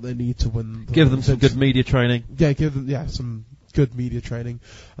jump that they need to win. Give them some good media training. Yeah, give them some good media training,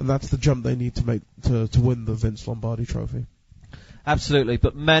 and that's the jump they need to make to win the Vince Lombardi Trophy. Absolutely,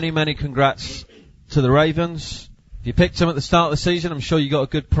 but many congrats to the Ravens. If you picked them at the start of the season, I'm sure you got a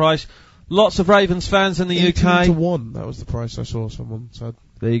good price. Lots of Ravens fans in the UK. 18-1, that was the price I saw someone said.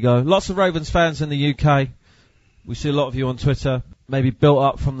 There you go. Lots of Ravens fans in the UK. We see a lot of you on Twitter, maybe built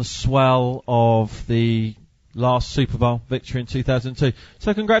up from the swell of the last Super Bowl victory in 2002.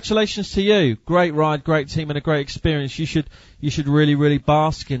 So congratulations to you. Great ride, great team, and a great experience. You should really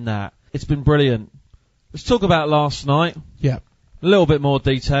bask in that. It's been brilliant. Let's talk about last night. Yeah. A little bit more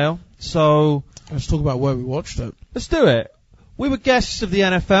detail. So let's talk about where we watched it. Let's do it. We were guests of the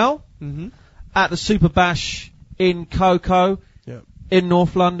NFL at the Super Bash in Coco in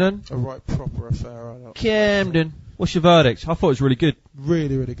North London. A right proper affair. Camden. What's your verdict? I thought it was really good.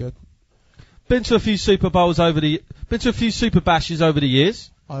 Really good. Been to a few Super Bashes over the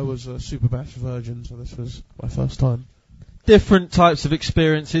years. I was a Super Bash virgin, so this was my first time. Different types of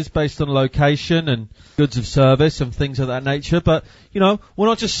experiences based on location and goods of service and things of that nature. But, we're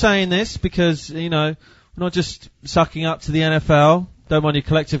not just saying this because, we're not just sucking up to the NFL. Don't mind your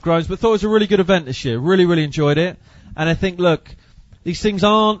collective groans, but thought it was a really good event this year. Really enjoyed it. And I think, these things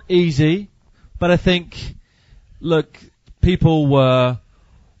aren't easy, but I think, people were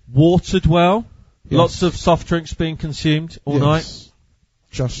watered well. Yes. Lots of soft drinks being consumed all night.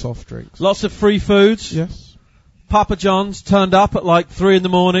 Just soft drinks. Lots of free foods. Yes. Papa John's turned up at 3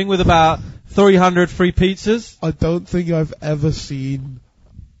 a.m. with about 300 free pizzas. I don't think I've ever seen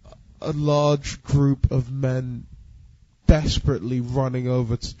a large group of men desperately running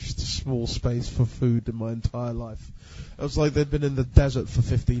over to just a small space for food in my entire life. It was like they'd been in the desert for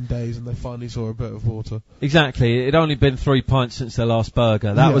 15 days and they finally saw a bit of water. Exactly. It'd only been 3 pints since their last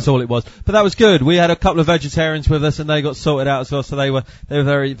burger. That was all it was. But that was good. We had a couple of vegetarians with us and they got sorted out as well, so they were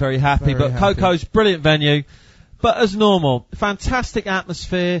very happy. But Coco's brilliant venue. But as normal, fantastic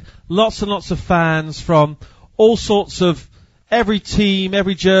atmosphere, lots and lots of fans from all sorts of every team,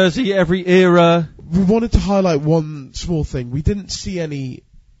 every jersey, every era. We wanted to highlight one small thing. We didn't see any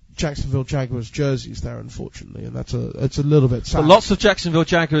Jacksonville Jaguars jerseys there, unfortunately, and it's a little bit sad. But lots of Jacksonville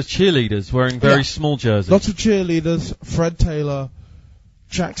Jaguars cheerleaders wearing very small jerseys. Lots of cheerleaders. Fred Taylor,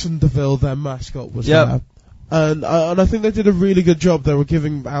 Jackson DeVille, their mascot, was there. And I think they did a really good job. They were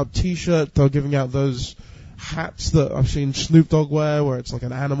giving out T-shirts. They were giving out those hats that I've seen Snoop Dogg wear, where it's like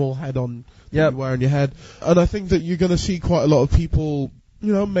an animal head on that you wear on your head. And I think that you're going to see quite a lot of people,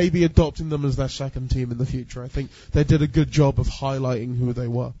 maybe adopting them as their second team in the future. I think they did a good job of highlighting who they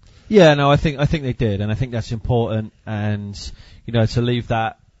were. Yeah, no, I think they did, and I think that's important. And to leave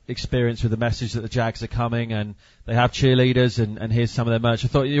that experience with the message that the Jags are coming and they have cheerleaders and here's some of their merch. I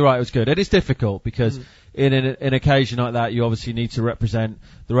thought you're right, it was good. It is difficult because in an occasion like that, you obviously need to represent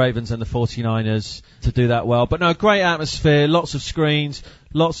the Ravens and the 49ers to do that well. But no, great atmosphere, lots of screens,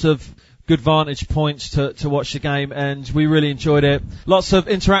 lots of good vantage points to watch the game, and we really enjoyed it. Lots of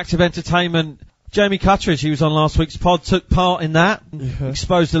interactive entertainment. Jamie Cuttridge, he was on last week's pod, took part in that.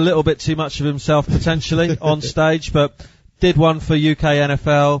 Exposed a little bit too much of himself potentially on stage, but did one for UK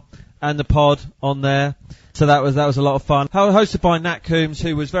NFL and the pod on there. So that was a lot of fun. Hosted by Nat Coombs,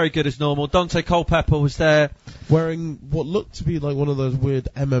 who was very good as normal. Dante Culpepper was there. Wearing what looked to be like one of those weird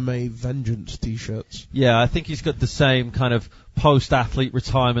MMA Vengeance t-shirts. Yeah, I think he's got the same kind of post-athlete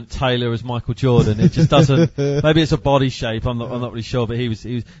retirement tailor as Michael Jordan. It just doesn't, maybe it's a body shape, I'm not really sure, but he was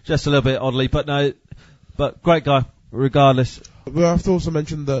just a little bit oddly, but great guy, regardless. We have to also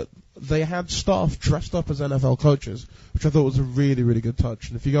mention that they had staff dressed up as NFL coaches, which I thought was a really, really good touch.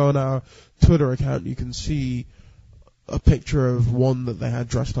 And if you go on our Twitter account, you can see a picture of one that they had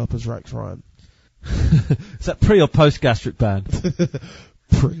dressed up as Rex Ryan. Is that pre or post gastric band?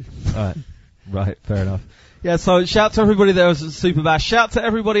 Pre. Right, fair enough. Yeah, so shout to everybody that was at Super Bash. Shout to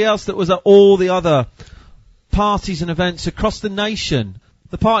everybody else that was at all the other parties and events across the nation.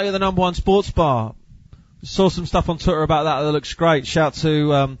 The party at the #1 sports bar. Saw some stuff on Twitter about that looks great. Shout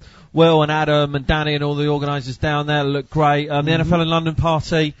to Will and Adam and Danny and all the organisers down there. That looked great. The NFL in London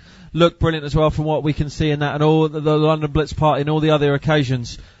party looked brilliant as well from what we can see in that, and all the London Blitz party and all the other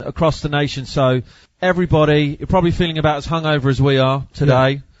occasions across the nation. So everybody, you're probably feeling about as hungover as we are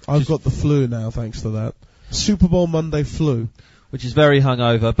today. Yeah, I've got the flu now, thanks to that. Super Bowl Monday flu. Which is very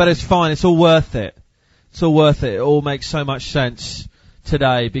hungover. But it's fine, it's all worth it. It's all worth it. It all makes so much sense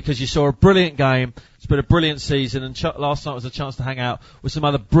today because you saw a brilliant game. It's been a brilliant season, and last night was a chance to hang out with some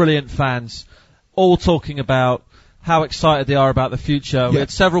other brilliant fans, all talking about how excited they are about the future. We had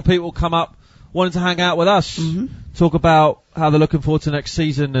several people come up wanting to hang out with us, talk about how they're looking forward to next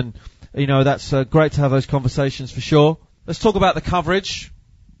season, and you know that's great to have those conversations for sure. Let's talk about the coverage.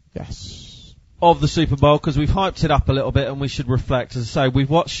 Yes. Of the Super Bowl, because we've hyped it up a little bit, and we should reflect. As I say,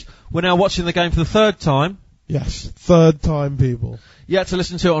 we're now watching the game for the third time. Yes, third time, people. Yet to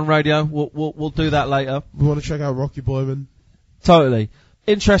listen to it on radio. We'll do that later. We want to check out Rocky Boyman. Totally.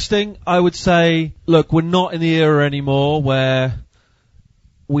 Interesting, I would say, look, we're not in the era anymore where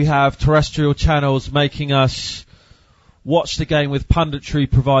we have terrestrial channels making us watch the game with punditry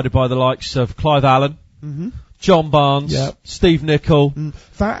provided by the likes of Clive Allen, John Barnes, Steve Nicol.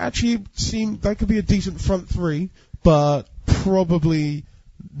 That actually that could be a decent front three, but probably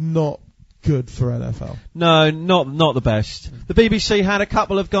not good for NFL. No, not the best. The BBC had a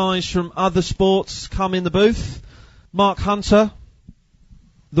couple of guys from other sports come in the booth. Mark Hunter,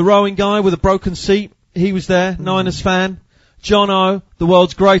 the rowing guy with a broken seat, he was there, Niners fan. John O, the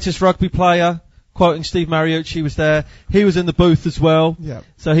world's greatest rugby player, quoting Steve Mariucci, was there. He was in the booth as well. Yeah.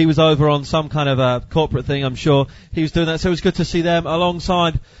 So he was over on some kind of a corporate thing, I'm sure. He was doing that. So it was good to see them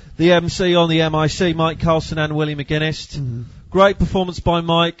alongside the MC on the MIC, Mike Carlson and Willie McGuinness. Great performance by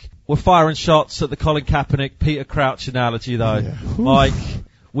Mike. We're firing shots at the Colin Kaepernick, Peter Crouch analogy, though. Yeah. Mike,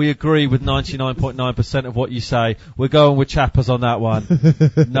 we agree with 99.9% of what you say. We're going with Chappers on that one.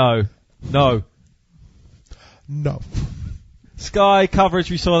 No. Sky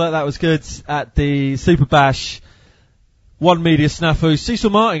coverage, we saw that was good at the Super Bash. One media snafu, Cecil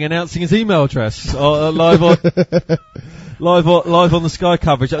Martin announcing his email address live on the Sky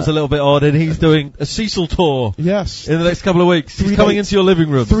coverage. That was a little bit odd, and he's doing a Cecil tour. Yes. In the next couple of weeks. He's coming into your living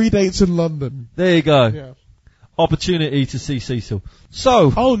room. 3 dates in London. There you go. Yeah. Opportunity to see Cecil.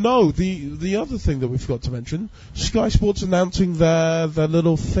 So. Oh no, the other thing that we forgot to mention, Sky Sports announcing their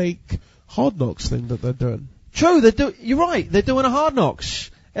little fake Hard Knocks thing that they're doing. True, you're right, they're doing a Hard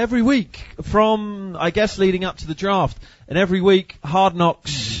Knocks every week from, I guess, leading up to the draft. And every week, Hard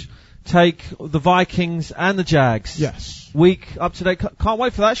Knocks take the Vikings and the Jags. Yes. Week up to date. Can't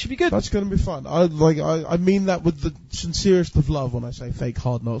wait for that. Should be good. That's going to be fun. I mean that with the sincerest of love when I say fake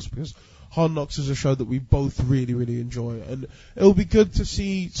Hard Knocks, because Hard Knocks is a show that we both really, really enjoy. And it'll be good to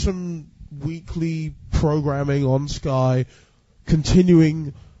see some weekly programming on Sky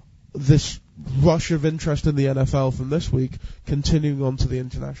continuing this rush of interest in the NFL from this week, continuing on to the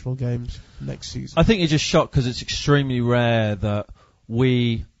international games next season. I think you're just shocked because it's extremely rare that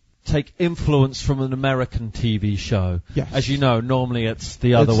we take influence from an American TV show. Yes. As you know, normally it's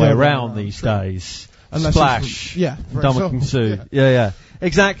the other way around these days. Unless Splash. Dominic Sue. Yeah.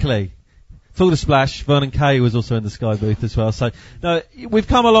 Exactly. Talk to Splash. Vernon Kay was also in the Sky booth as well. So, no, we've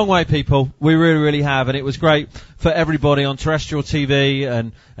come a long way, people. We really, really have. And it was great for everybody on terrestrial TV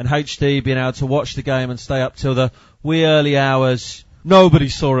and HD being able to watch the game and stay up till the wee early hours. Nobody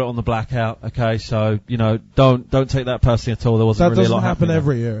saw it on the blackout, okay? So, don't take that personally at all. There wasn't really a lot happening. That doesn't happen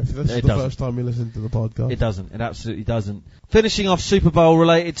every year. If this is the first time you listen to the podcast. It doesn't. It absolutely doesn't. Finishing off Super Bowl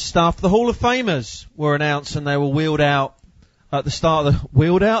related stuff, the Hall of Famers were announced and they were wheeled out. At the start of the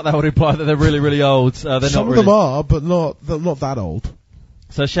wheeled out, that would imply that they're really, really old. They're Some not of them are, but not that old.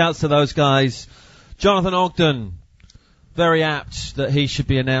 So shouts to those guys. Jonathan Ogden, very apt that he should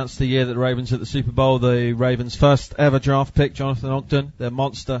be announced the year that the Ravens at the Super Bowl. The Ravens' first ever draft pick, Jonathan Ogden, their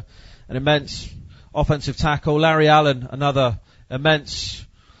monster, an immense offensive tackle. Larry Allen, another immense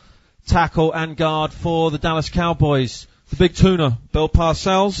tackle and guard for the Dallas Cowboys. The big tuna, Bill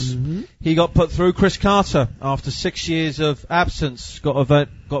Parcells, he got put through. Chris Carter, after 6 years of absence, got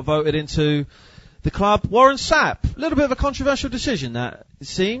voted into the club. Warren Sapp, a little bit of a controversial decision, that it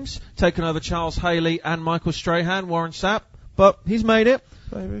seems, taking over Charles Haley and Michael Strahan. Warren Sapp, but he's made it.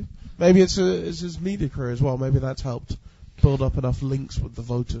 Maybe it's his media career as well. Maybe that's helped build up enough links with the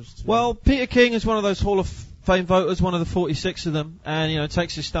voters. Well, Peter King is one of those Hall of Fame voters, one of the 46 of them, and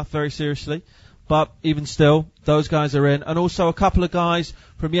takes his stuff very seriously. But even still, those guys are in. And also a couple of guys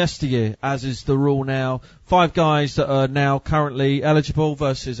from yesteryear, as is the rule now. 5 guys that are now currently eligible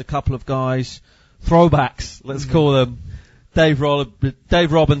versus a couple of guys, throwbacks, let's call them. Dave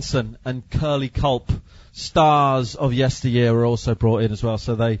Robinson and Curly Culp, stars of yesteryear, were also brought in as well.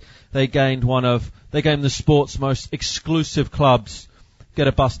 So they gained the sport's most exclusive clubs get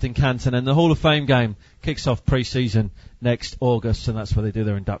a bust in Canton. And the Hall of Fame game kicks off pre-season next August, and that's where they do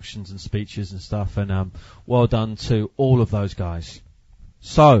their inductions and speeches and stuff. And well done to all of those guys.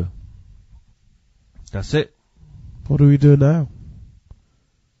 So, that's it. What do we do now?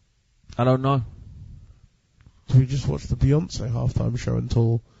 I don't know. Do we just watch the Beyonce halftime show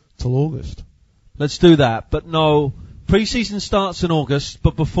until August? Let's do that. But no, pre-season starts in August,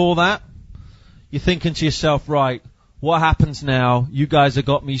 but before that, you're thinking to yourself, right, what happens now? You guys have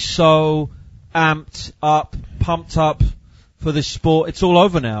got me so amped up, pumped up for this sport. It's all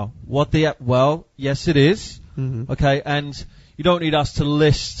over now. Well, yes it is. Mm-hmm. Okay, and you don't need us to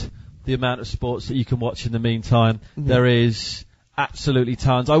list the amount of sports that you can watch in the meantime. Mm-hmm. There is absolutely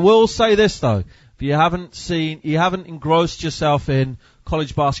tons. I will say this though, if you haven't engrossed yourself in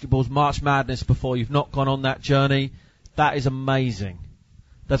college basketball's March Madness before, you've not gone on that journey, that is amazing.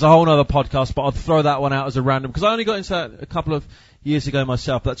 That's a whole other podcast, but I'll throw that one out as a random, because I only got into that a couple of years ago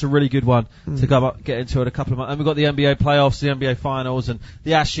myself. That's a really good one to get into it a couple of months. And we've got the NBA playoffs, the NBA finals, and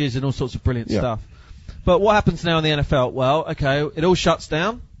the Ashes, and all sorts of brilliant stuff. But what happens now in the NFL? Well, okay, it all shuts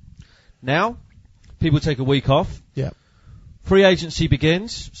down. Now, people take a week off. Yeah. Free agency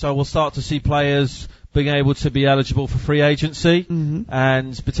begins, so we'll start to see players being able to be eligible for free agency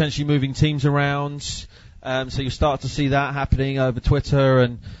and potentially moving teams around. So you start to see that happening over Twitter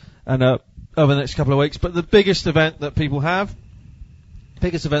and over the next couple of weeks. But the biggest event that people have,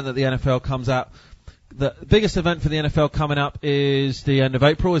 biggest event that the NFL comes out, the biggest event for the NFL coming up is the end of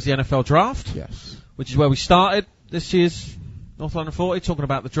April, is the NFL draft. Yes. Which is where we started this year's North London 40, talking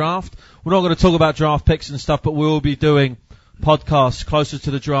about the draft. We're not going to talk about draft picks and stuff, but we will be doing podcasts closer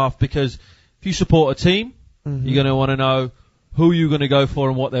to the draft, because if you support a team, you're going to want to know who you're going to go for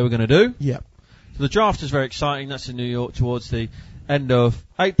and what they were going to do. Yeah. So the draft is very exciting. That's in New York towards the end of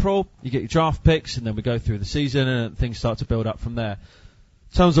April. You get your draft picks, and then we go through the season, and things start to build up from there.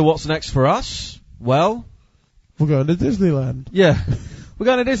 In terms of what's next for us, well, we're going to Disneyland. Yeah, we're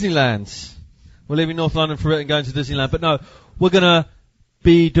going to Disneyland. We're leaving North London for it and going to Disneyland. But no, we're going to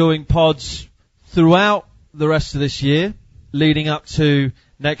be doing pods throughout the rest of this year, leading up to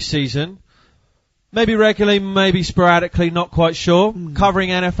next season. Maybe regularly, maybe sporadically, not quite sure. Covering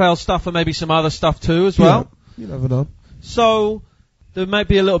NFL stuff and maybe some other stuff too as well. Yeah, you never know. So there might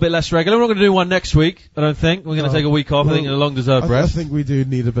be a little bit less regular. We're not going to do one next week, I don't think. We're going to take a week off. I think a long-deserved rest. I think we do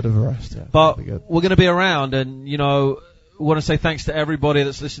need a bit of a rest, yeah. But we're going to be around, and, we want to say thanks to everybody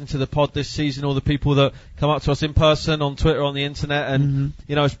that's listened to the pod this season, all the people that come up to us in person, on Twitter, on the internet, and,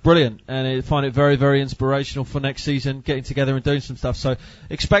 it's brilliant. And I find it very, very inspirational for next season, getting together and doing some stuff. So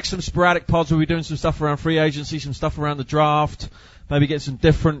expect some sporadic pods. We'll be doing some stuff around free agency, some stuff around the draft, maybe get some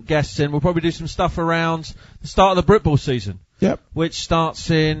different guests in. We'll probably do some stuff around the start of the Brit Ball season. Yep. Which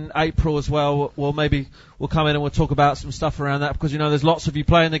starts in April as well. Well, maybe we'll come in and we'll talk about some stuff around that, because, there's lots of you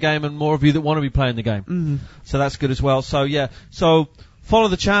playing the game and more of you that want to be playing the game. So that's good as well. So, yeah. So follow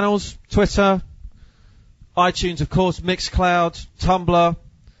the channels, Twitter, iTunes, of course, Mixcloud, Tumblr,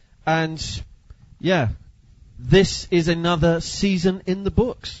 and, yeah, this is another season in the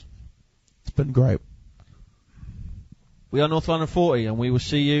books. It's been great. We are North London 40, and we will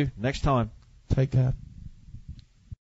see you next time. Take care.